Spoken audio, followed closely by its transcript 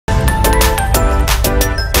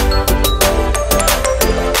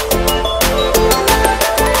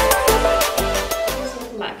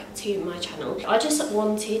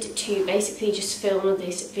wanted to basically just film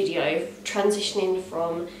this video transitioning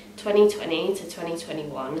from 2020 to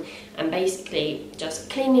 2021 and basically just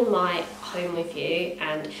cleaning my home with you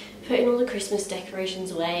and putting all the Christmas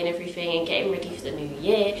decorations away and everything and getting ready for the new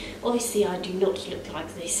year. Obviously I do not look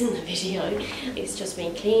like this in the video. It's just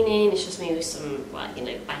me cleaning, it's just me with some, like, you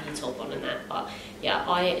know, baggy top on and that. But yeah,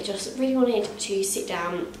 I just really wanted to sit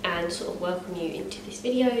down and sort of welcome you into this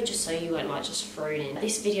video just so you weren't like just thrown in.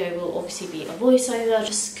 This video will obviously be a voiceover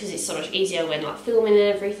just because it's so much easier when like filming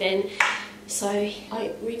and everything. So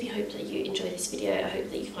I really hope that you enjoy this video. I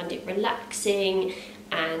hope that you find it relaxing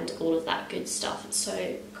and all of that good stuff.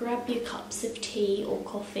 So grab your cups of tea or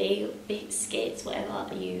coffee or biscuits,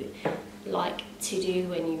 whatever you like to do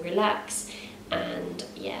when you relax, and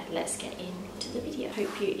yeah, let's get into the video.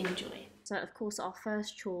 Hope you enjoy. So of course our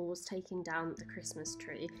first chore was taking down the Christmas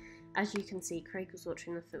tree. As you can see, Craig was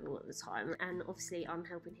watching the football at the time, and obviously I'm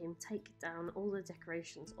helping him take down all the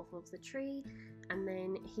decorations off of the tree, and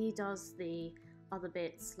then he does the other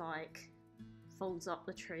bits like folds up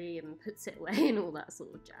the tree and puts it away and all that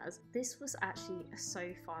sort of jazz. This was actually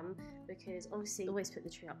so fun because obviously I always put the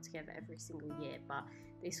tree up together every single year, but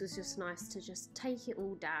this was just nice to just take it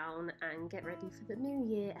all down and get ready for the new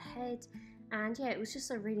year ahead. And yeah, it was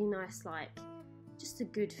just a really nice, like, just a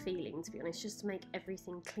good feeling, to be honest, just to make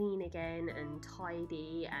everything clean again and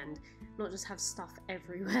tidy and not just have stuff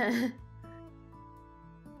everywhere.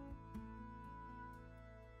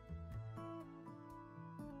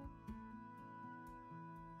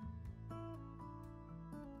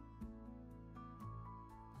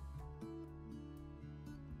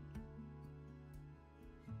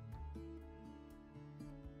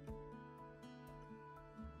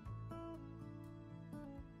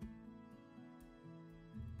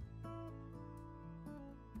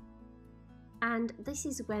 And this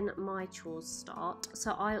is when my chores start.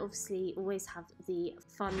 So I obviously always have the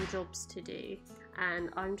fun jobs to do, and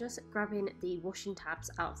I'm just grabbing the washing tabs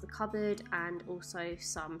out of the cupboard and also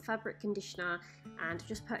some fabric conditioner and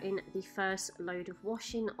just putting the first load of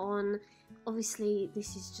washing on. Obviously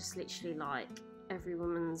this is just literally like every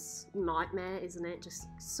woman's nightmare, isn't it? Just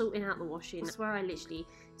sorting out the washing. I swear I literally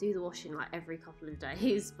do the washing like every couple of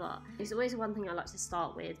days, but it's always one thing I like to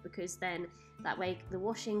start with because then that way the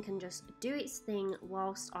washing can just do its thing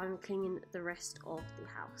whilst I'm cleaning the rest of the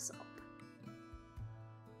house up.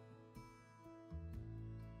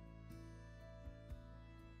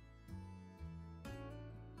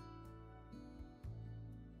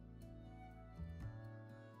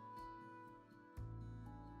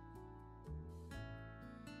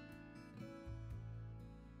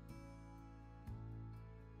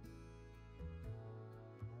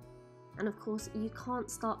 And of course you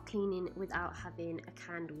can't start cleaning without having a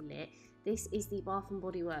candle lit. This is the Bath &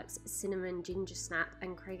 Body Works Cinnamon Ginger Snap,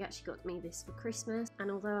 and Craig actually got me this for Christmas.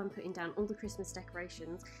 And although I'm putting down all the Christmas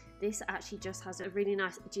decorations, this actually just has a really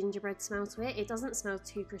nice gingerbread smell to it. It doesn't smell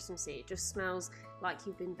too Christmassy, it just smells like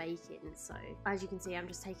you've been baking. So as you can see, I'm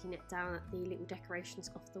just taking it down the little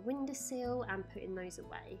decorations off the windowsill and putting those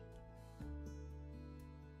away.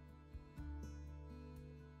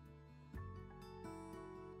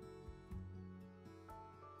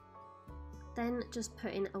 Then just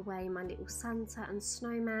putting away my little Santa and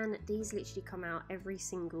snowman. These literally come out every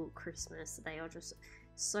single Christmas. They are just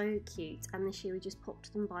so cute, and this year we just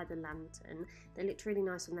popped them by the lantern. They looked really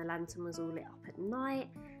nice when the lantern was all lit up at night.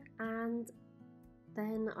 And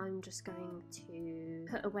then I'm just going to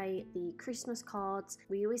put away the Christmas cards.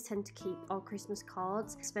 We always tend to keep our Christmas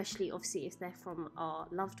cards, especially obviously if they're from our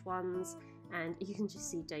loved ones. And you can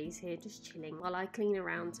just see Daisy here just chilling while I clean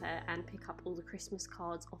around her and pick up all the Christmas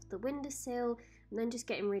cards off the windowsill, and then just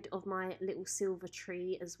getting rid of my little silver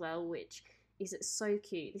tree as well, which is so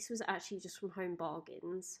cute. This was actually just from Home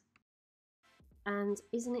Bargains. And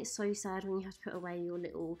isn't it so sad when you have to put away your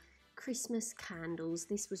little Christmas candles?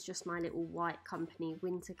 This was just my little White Company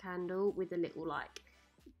winter candle with a little like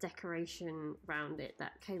decoration around it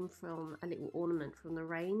that came from a little ornament from the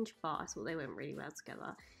range, but I thought they went really well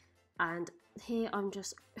together. And here I'm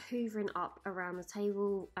just hoovering up around the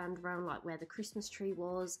table and around like where the Christmas tree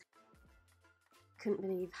was. Couldn't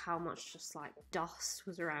believe how much just like dust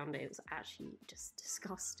was around it. It was actually just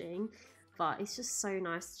disgusting. But it's just so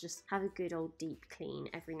nice to just have a good old deep clean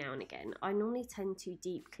every now and again. I normally tend to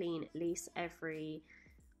deep clean at least every,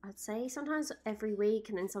 I'd say sometimes every week,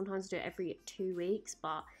 and then sometimes do it every 2 weeks,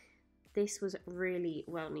 but this was really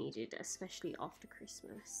well needed, especially after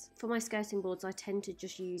Christmas. For my skirting boards, I tend to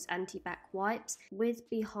just use anti-bac wipes. With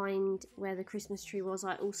behind where the Christmas tree was,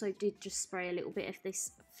 I also did just spray a little bit of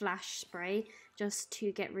this flash spray just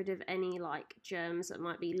to get rid of any like germs that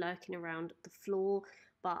might be lurking around the floor.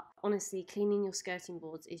 But honestly, cleaning your skirting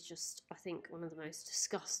boards is just, I think, one of the most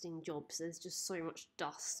disgusting jobs. There's just so much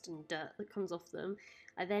dust and dirt that comes off them.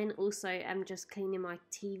 I then also am just cleaning my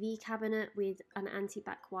TV cabinet with an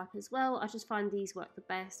anti-back wipe as well. I just find these work the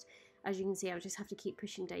best. As you can see, I just have to keep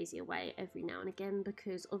pushing Daisy away every now and again,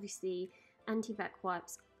 because obviously anti-back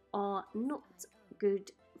wipes are not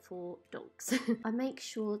good for dogs. I make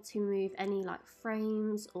sure to move any like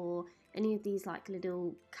frames or any of these like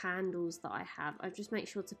little candles that I have. I just make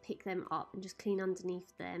sure to pick them up and just clean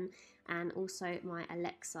underneath them, and also my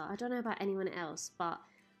Alexa. I don't know about anyone else, but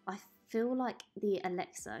I feel like the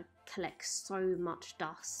Alexa collects so much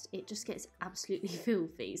dust. It just gets absolutely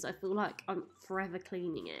filthy, so I feel like I'm forever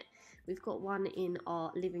cleaning it. We've got one in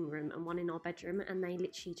our living room and one in our bedroom, and they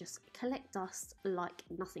literally just collect dust like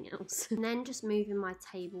nothing else. And then just moving my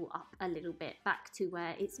table up a little bit back to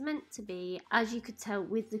where it's meant to be. As you could tell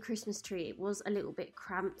with the Christmas tree, it was a little bit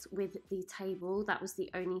cramped with the table. That was the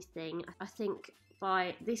only thing. I think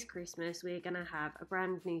by this Christmas we're gonna have a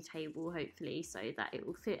brand new table, hopefully, so that it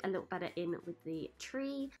will fit a little better in with the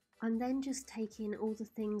tree. I'm then just taking all the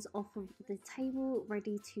things off of the table,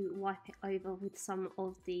 ready to wipe it over with some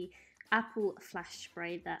of the apple flash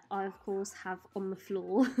spray that I of course have on the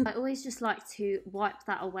floor. I always just like to wipe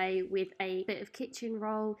that away with a bit of kitchen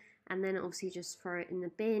roll, and then obviously just throw it in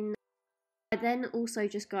the bin. I then also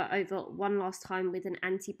just go over one last time with an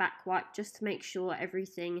anti-back wipe, just to make sure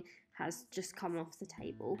everything has just come off the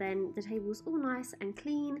table. Then the table's all nice and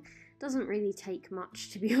clean. Doesn't really take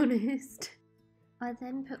much, to be honest. I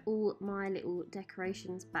then put all my little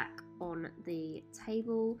decorations back on the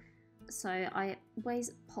table. So I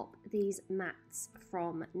always pop these mats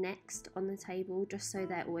from Next on the table, just so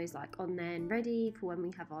they're always like on there and ready for when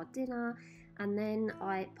we have our dinner. And then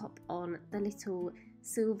I pop on the little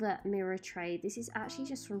silver mirror tray. This is actually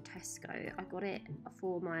just from Tesco. I got it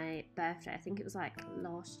for my birthday, I think it was like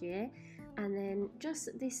last year. And then just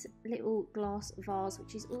this little glass vase,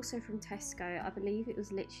 which is also from Tesco. I believe it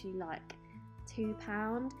was literally like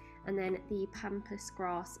 £2. And then the pampas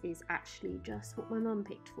grass is actually just what my mum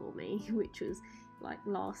picked for me, which was like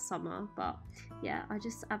last summer. But yeah, I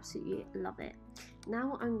just absolutely love it.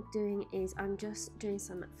 Now what I'm doing is I'm just doing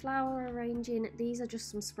some flower arranging. These are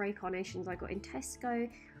just some spray carnations I got in Tesco.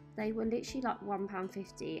 They were literally like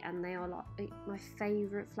 £1.50, and they are like my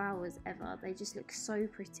favourite flowers ever. They just look so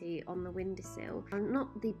pretty on the windowsill. I'm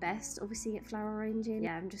not the best obviously at flower arranging.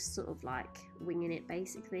 Yeah, I'm just sort of like winging it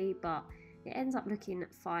basically, but it ends up looking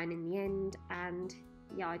fine in the end. And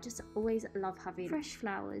yeah, I just always love having fresh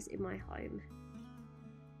flowers in my home.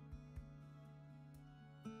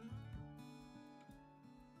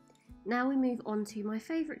 Now we move on to my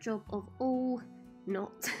favourite job of all,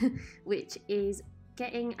 not, which is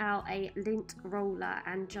getting out a lint roller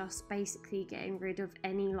and just basically getting rid of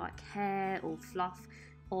any like hair or fluff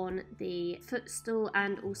on the footstool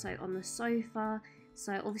and also on the sofa.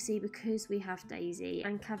 So obviously, because we have Daisy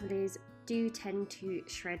and Cavaliers do tend to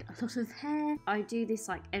shred a lot of hair, I do this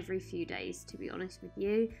like every few days, to be honest with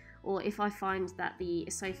you. Or if I find that the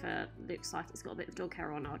sofa looks like it's got a bit of dog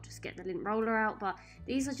hair on, I'll just get the lint roller out. But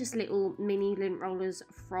these are just little mini lint rollers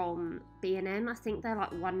from B&M. I think they're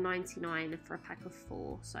like £1.99 for a pack of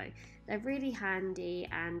 4. So they're really handy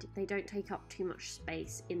and they don't take up too much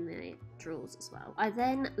space in the drawers as well. I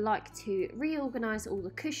then like to reorganise all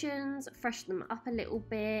the cushions, freshen them up a little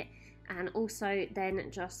bit, and also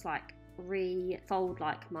then just like refold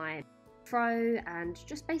like my throw and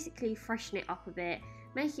just basically freshen it up a bit.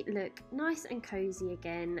 Make it look nice and cozy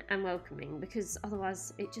again and welcoming, because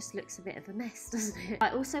otherwise it just looks a bit of a mess, doesn't it? I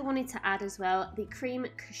also wanted to add as well, the cream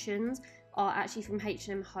cushions are actually from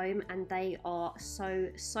H&MHOME and they are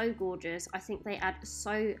so gorgeous. I think they add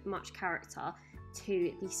so much character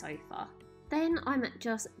to the sofa. Then I'm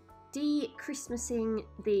just de-Christmasing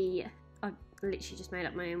the, I literally just made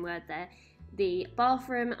up my own word there, the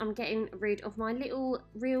bathroom. I'm getting rid of my little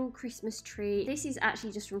real Christmas tree. This is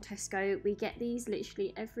actually just from Tesco. We get these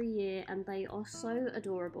literally every year and they are so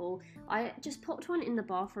adorable. I just popped one in the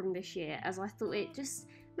bathroom this year as I thought it just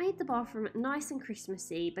made the bathroom nice and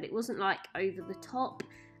Christmassy, but it wasn't like over the top.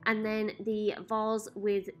 And then the vase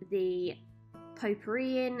with the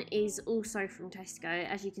potpourri in is also from Tesco.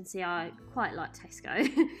 As you can see, I quite like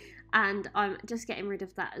Tesco. And I'm just getting rid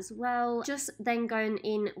of that as well. Just then going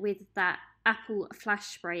in with that apple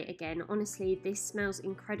flash spray again. Honestly, this smells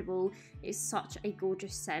incredible. It's such a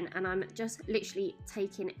gorgeous scent, and I'm just literally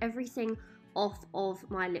taking everything off of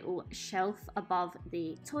my little shelf above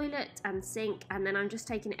the toilet and sink, and then I'm just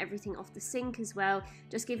taking everything off the sink as well,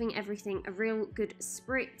 just giving everything a real good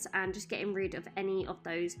spritz and just getting rid of any of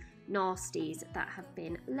those nasties that have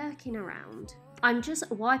been lurking around. I'm just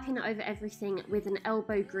wiping over everything with an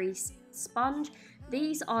elbow grease sponge.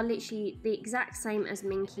 These are literally the exact same as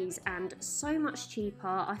Minky's and so much cheaper.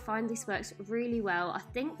 I find this works really well. I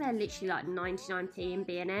think they're literally like 99p in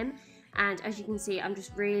B&M. And as you can see, I'm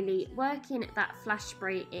just really working that flash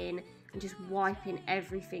spray in and just wiping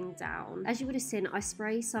everything down. As you would have seen, I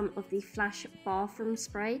spray some of the Flash bathroom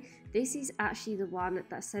spray. This is actually the one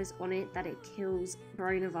that says on it that it kills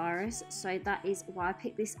coronavirus. So that is why I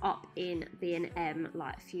picked this up in B&M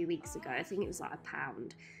like a few weeks ago. I think it was like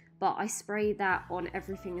 £1. But I spray that on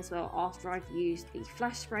everything as well after I've used the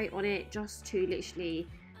Flash spray on it, just to literally,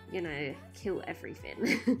 you know, kill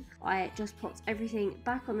everything. I just popped everything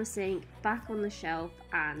back on the sink, back on the shelf,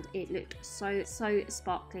 and it looked so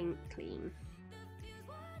sparkling clean.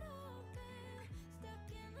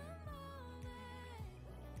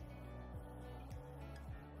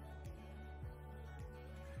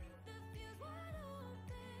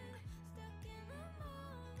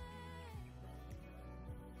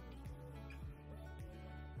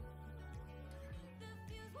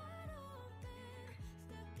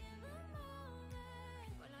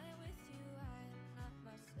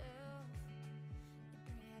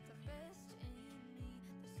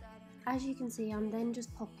 As you can see, I'm then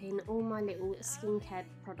just popping all my little skincare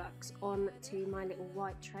products onto my little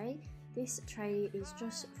white tray. This tray is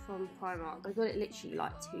just from Primark. I got it literally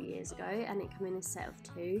like 2 years ago and it came in a set of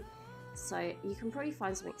 2. So you can probably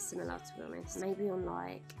find something similar, to be honest. Maybe on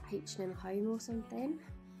like H&MHOME or something.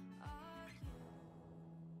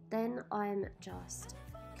 Then I'm just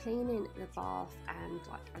cleaning the bath and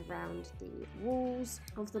like around the walls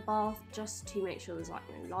of the bath, just to make sure there's like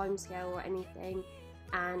no lime scale or anything,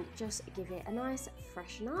 and just give it a nice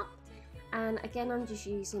freshen up. And again, I'm just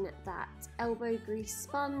using that elbow grease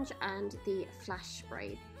sponge and the Flash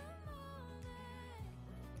spray.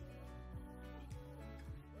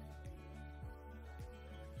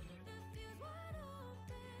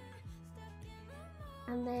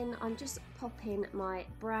 And then I'm just popping my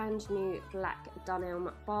brand new black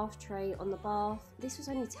Dunelm bath tray on the bath. This was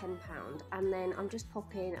only £10. And then I'm just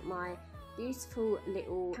popping my beautiful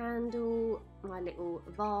little candle, my little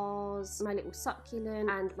vase, my little succulent,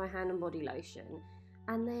 and my hand and body lotion.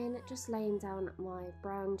 And then just laying down my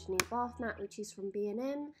brand new bath mat, which is from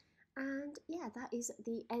B&M. And yeah, that is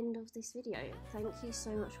the end of this video. Thank you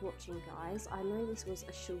so much for watching, guys. I know this was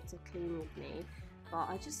a shorter clean with me, but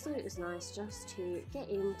I just thought it was nice just to get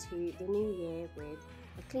into the new year with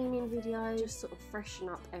a cleaning video, just sort of freshen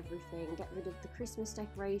up everything, get rid of the Christmas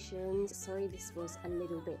decorations. Sorry this was a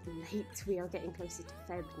little bit late, we are getting closer to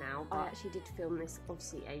Feb now. I actually did film this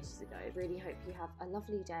obviously ages ago. Really hope you have a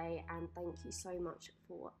lovely day and thank you so much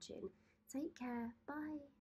for watching. Take care, bye.